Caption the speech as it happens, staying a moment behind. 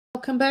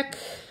welcome back.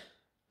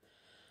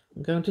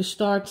 I'm going to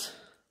start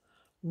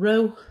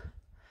row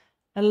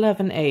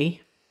 11A.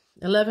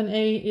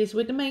 11A is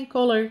with the main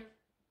color,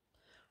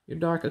 your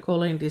darker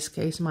color, in this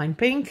case mine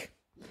pink.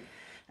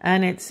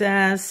 And it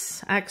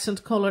says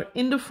accent color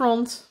in the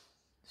front.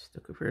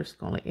 Stuck a first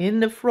color in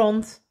the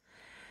front.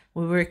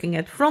 We're working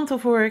at front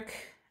of work.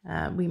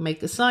 We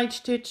make a side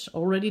stitch,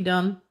 already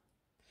done.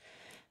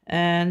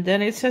 And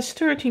then it says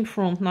 13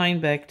 front,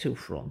 9 back, 2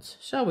 front.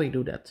 So we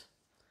do that.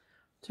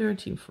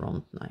 13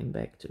 front, 9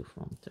 back, 2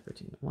 front,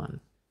 13, 1.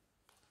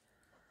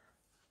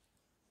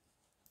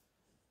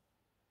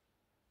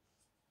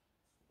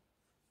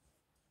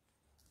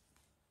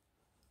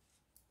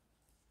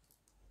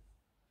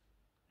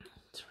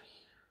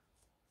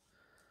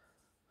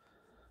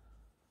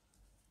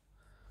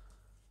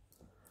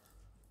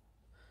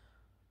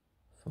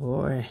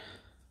 Four,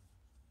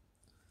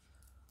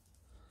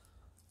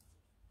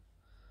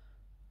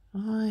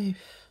 5,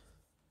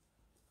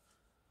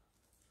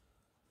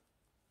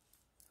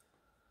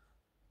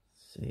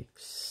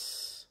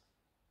 6,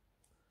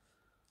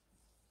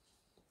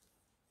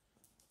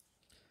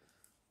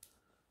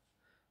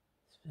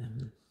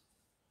 7,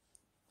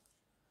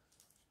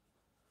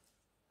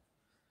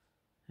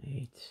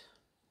 8,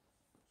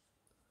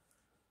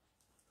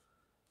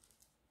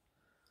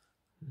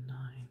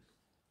 9,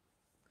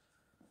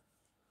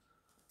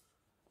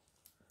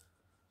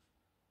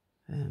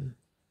 10,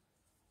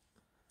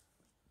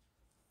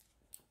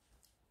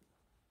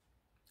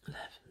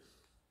 11,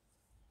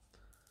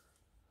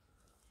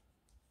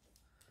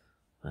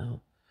 12,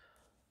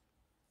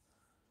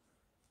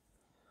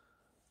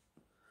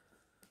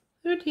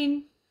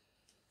 13,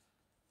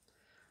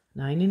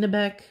 9 in the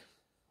back,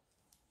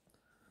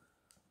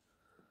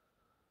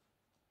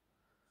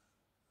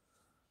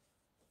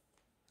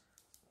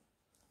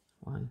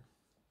 1,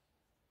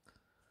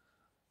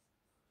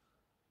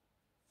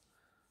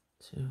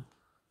 2,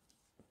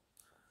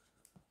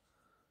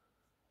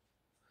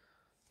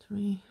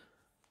 3,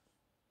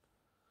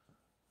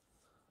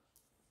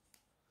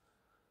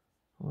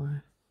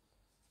 4,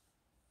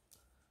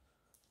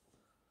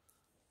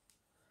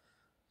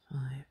 5,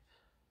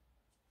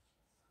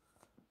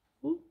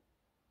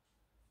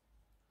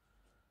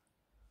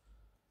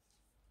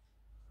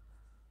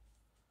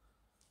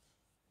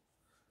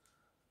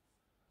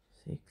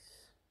 6,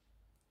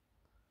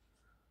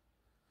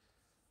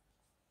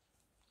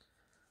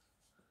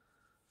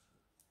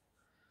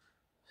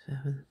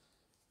 7,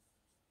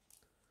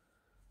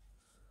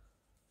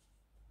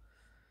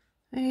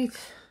 8,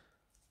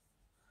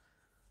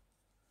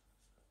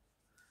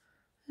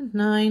 and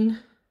 9.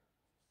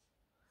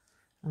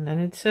 And then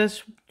it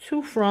says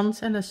 2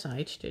 fronts and a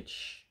side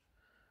stitch.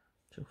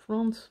 2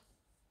 front.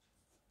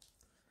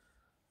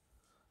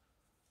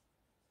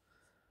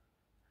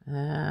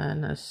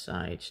 And a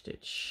side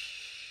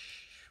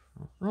stitch.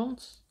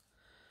 Front,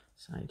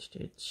 side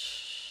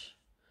stitch.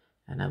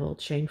 And I will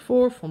chain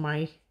 4 for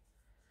my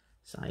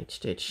side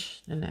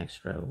stitch. The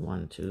next row,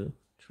 1, 2,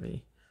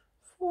 3,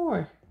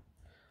 4.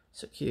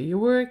 Secure your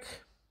work.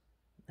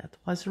 That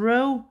was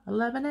row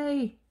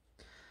 11A.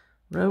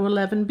 Row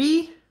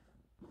 11B.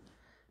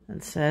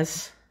 It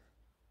says,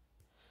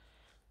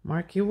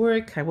 mark your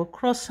work. I will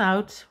cross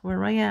out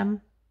where I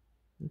am.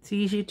 It's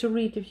easy to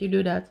read if you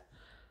do that.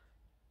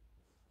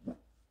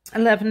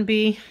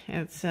 11B,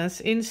 it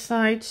says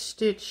inside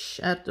stitch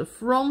at the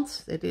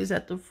front. It is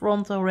at the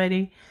front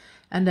already.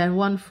 And then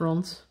 1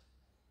 front.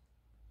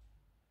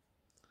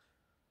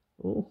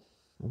 Oh,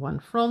 1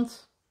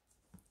 front.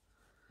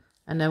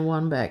 And then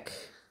 1 back.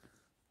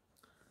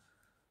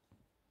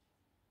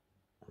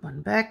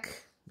 1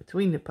 back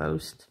between the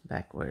post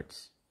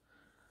backwards.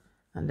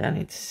 And then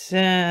it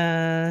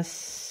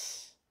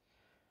says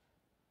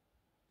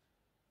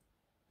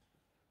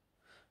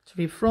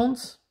 3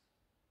 fronts.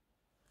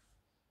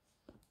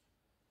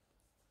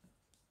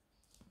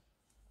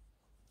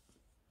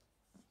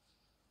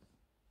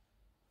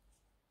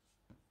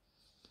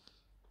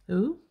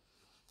 Ooh.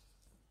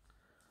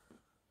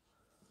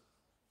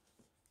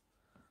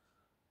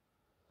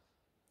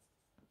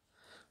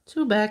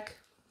 2 back.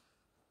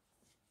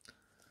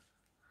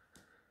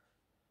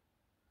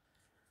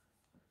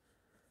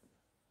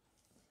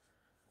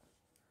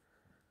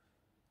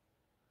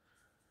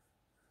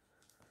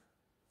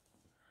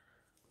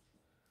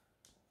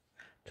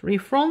 3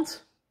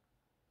 front.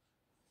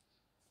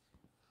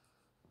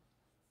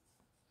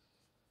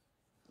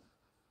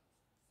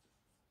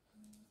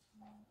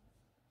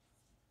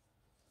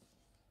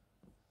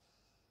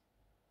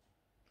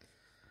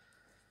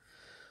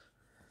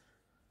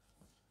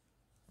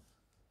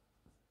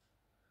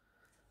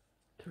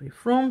 3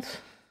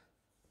 front,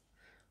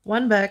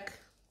 1 back,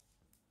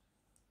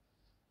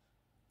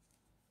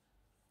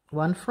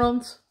 1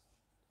 front,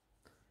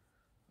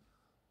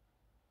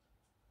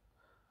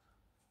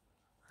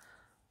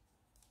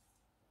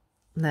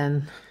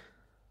 then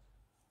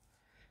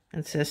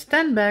it says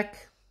 10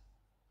 back,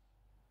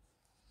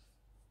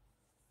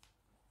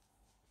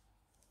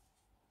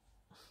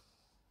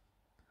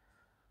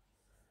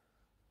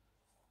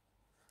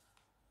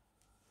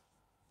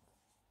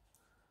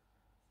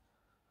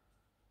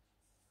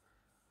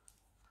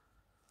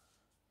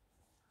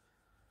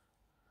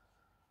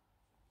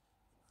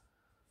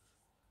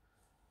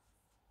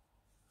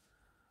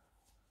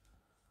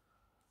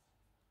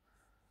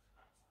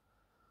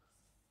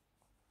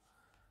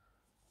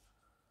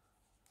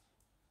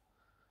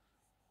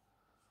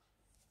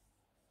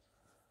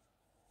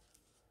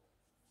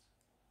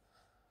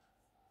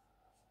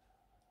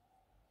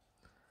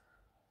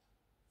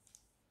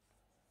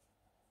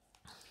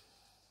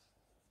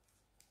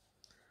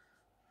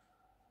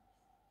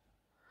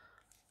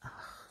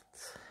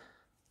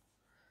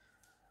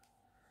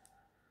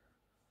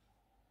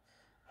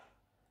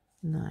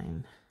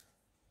 9.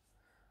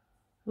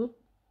 Oop.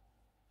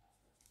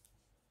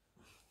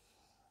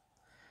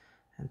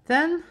 And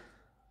 10.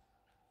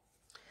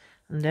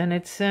 And then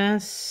it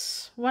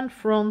says 1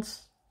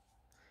 front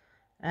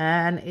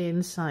and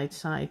inside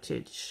side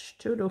stitch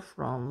to the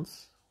front.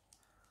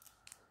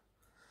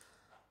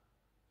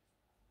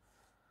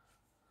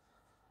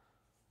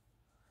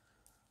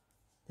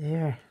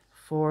 There,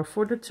 4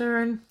 for the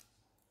turn.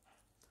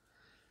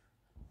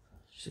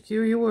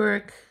 Secure your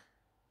work.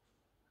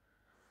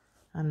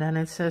 And then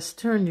it says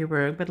turn your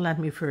work, but let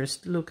me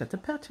first look at the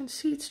pattern.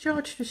 See, it's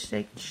charged to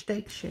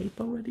stake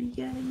shape already.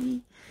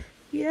 Yay!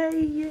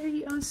 Yay,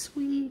 yay, oh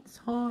sweet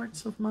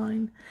hearts of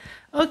mine.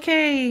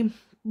 Okay,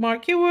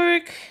 mark your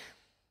work.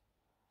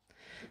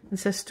 It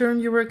says turn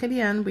your work at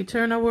the end. We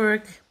turn our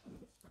work.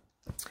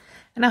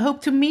 And I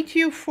hope to meet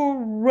you for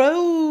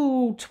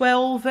row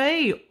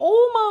 12A.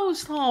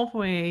 Almost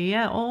halfway.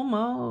 Yeah,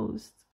 almost.